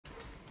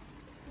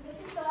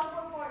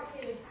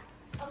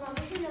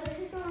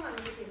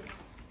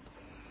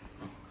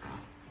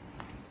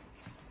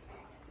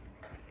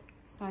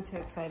not too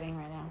exciting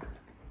right now.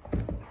 Oh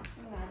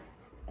God.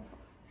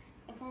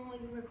 If only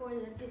you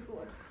recorded it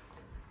before.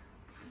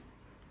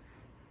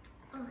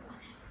 Oh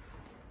gosh.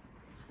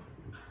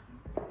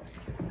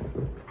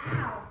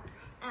 Ow.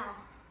 Ow.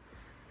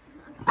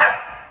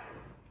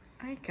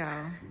 Aiko.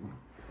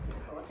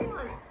 What do you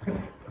want?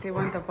 They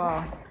want the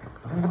ball.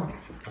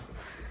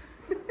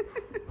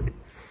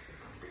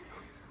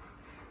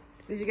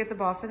 Did you get the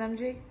ball for them,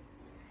 G?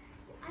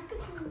 I could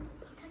technical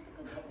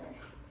fitness.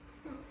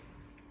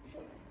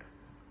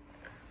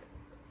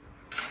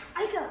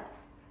 Aiko.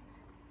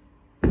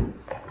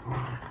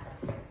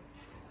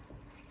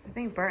 I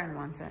think Burton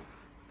wants it.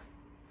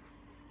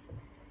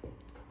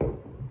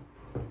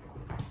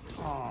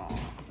 Oh.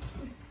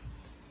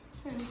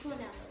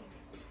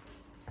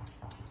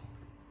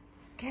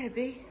 Get it,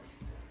 B.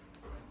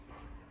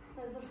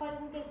 The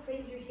fight will get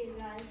crazier soon,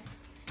 guys.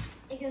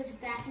 It goes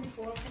back and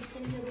forth,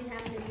 continually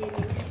having to do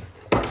this.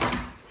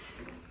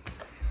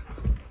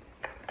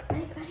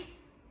 Ready?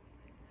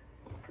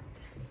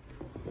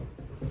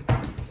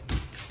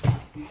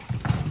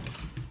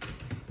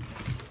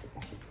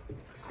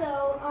 So,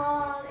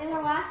 in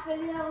our last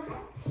video,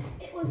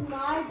 it was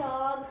my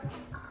dog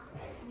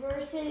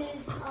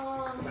versus the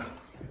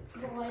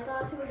white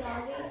dog who was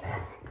Ozzy.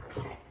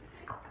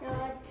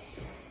 Now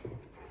it's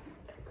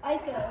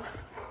Aiko,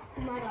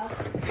 my dog,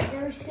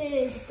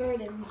 versus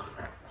Burden,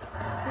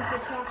 who's the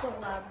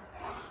chocolate lab.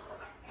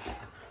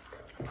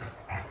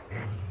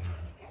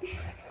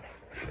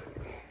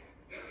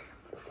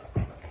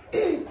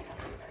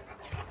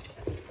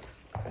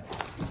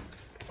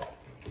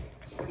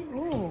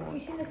 Ooh,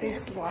 they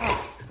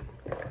swapped.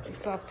 They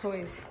swapped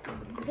toys.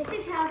 This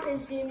is how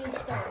his zoomies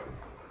start.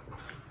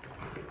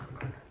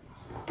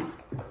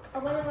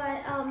 Oh, by the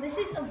way, this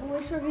is a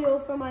voice reveal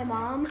for my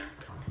mom.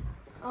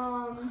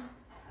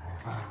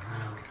 Yeah.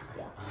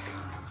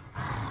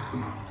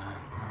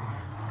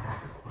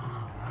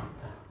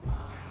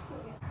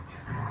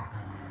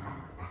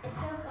 It's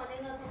so funny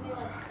that when we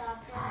like stop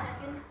for a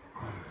second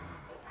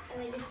and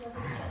they just look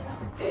at each other.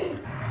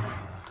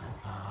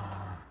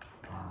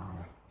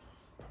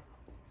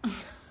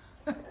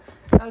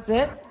 That was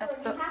it?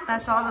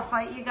 That's all the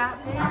fight you got,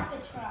 You babe? have to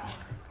try.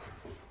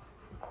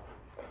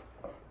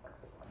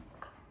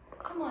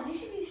 Come on, you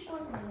should be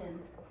stronger than him.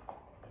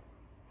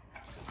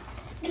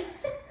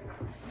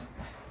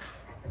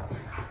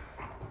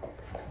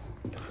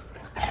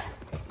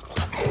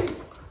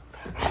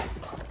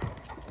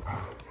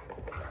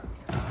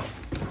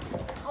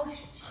 Oh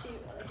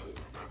shoot,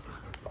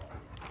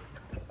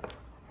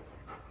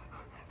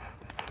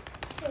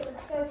 So it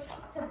starts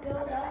to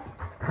build up,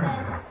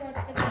 then it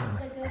starts to go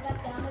back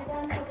down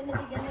again. So in the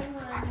beginning,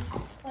 when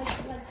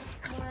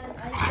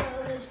Aiko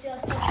was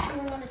just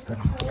chewing on his toy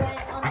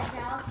on the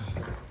couch,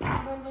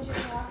 everyone was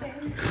just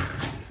walking.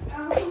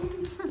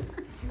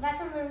 That's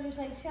when we were just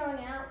like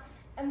chilling out,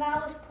 and that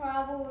was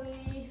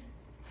probably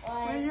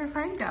like. Where'd your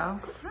friend go?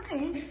 Hi.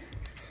 And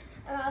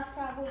that was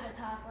probably the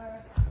top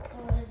where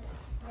it was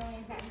really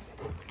intense.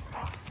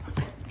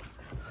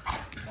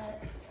 But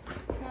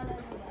it's not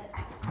over yet.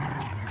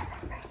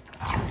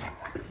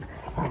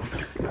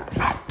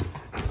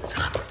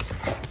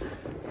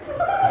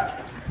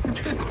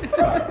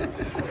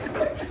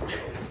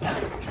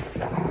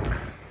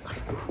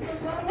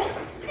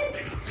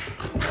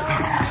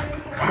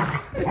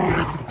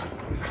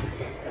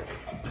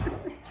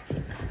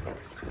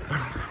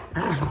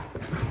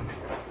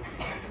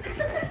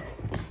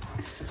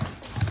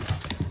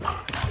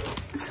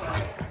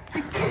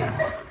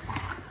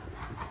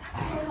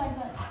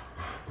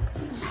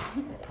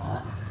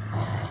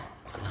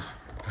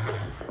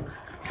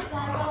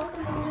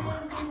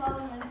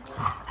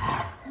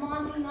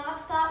 Mom, do not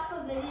stop the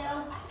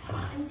video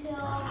until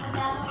the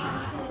battle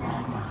comes to an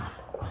end.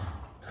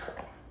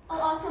 Oh,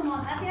 also,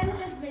 Mom, at the end of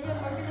this video,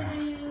 we're going to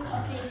do a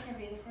face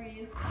review for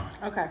you.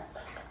 Okay.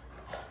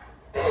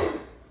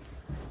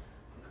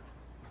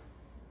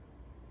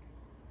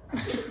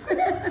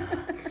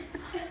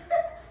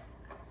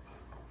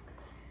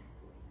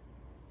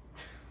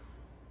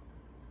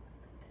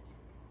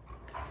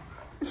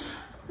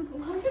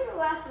 What should we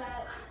laugh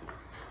at?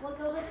 What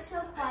goes like so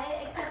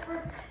quiet except for.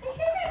 Did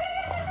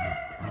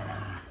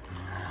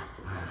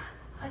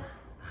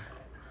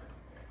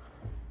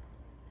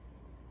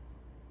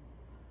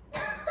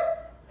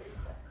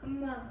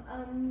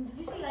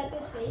you see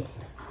Aiko's face?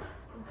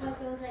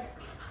 Like it was like.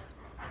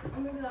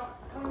 I'm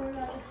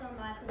gonna just from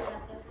my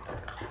perspective.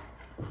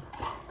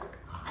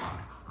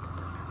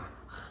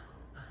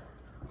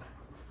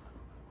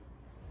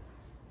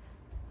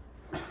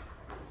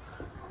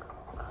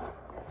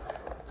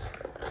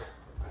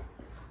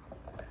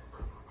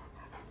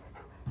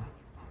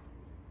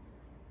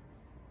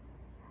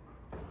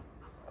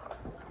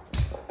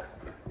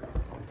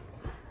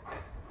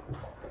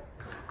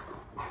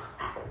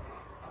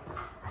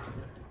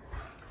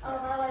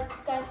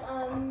 Guys,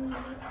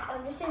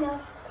 just so you know,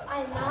 I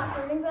am not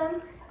hurting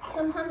them.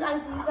 Sometimes I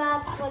do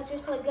that, like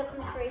just to like get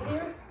them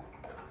crazier,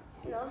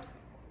 you know.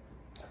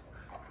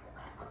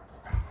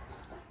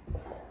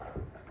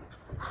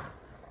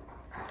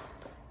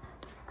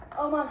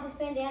 Oh, Mom, his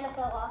bandana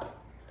fell off.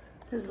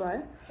 His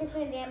what? His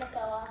bandana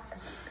fell off.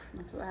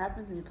 That's what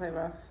happens when you play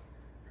rough.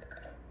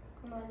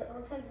 Mom, it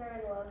looks like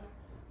very love.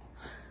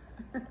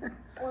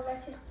 Or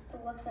that's just the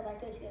look that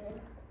I was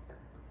giving.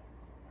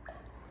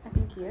 I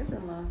think he is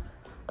in love.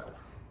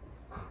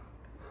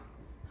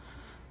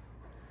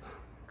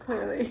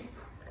 Clearly.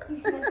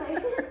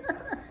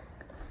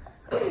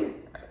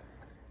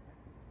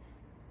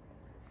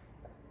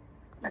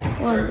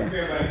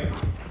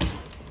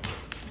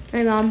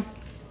 Hey, Mom.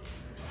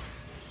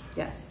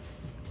 Yes.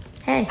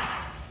 Hey.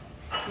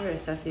 You're a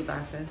sussy,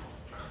 Barker.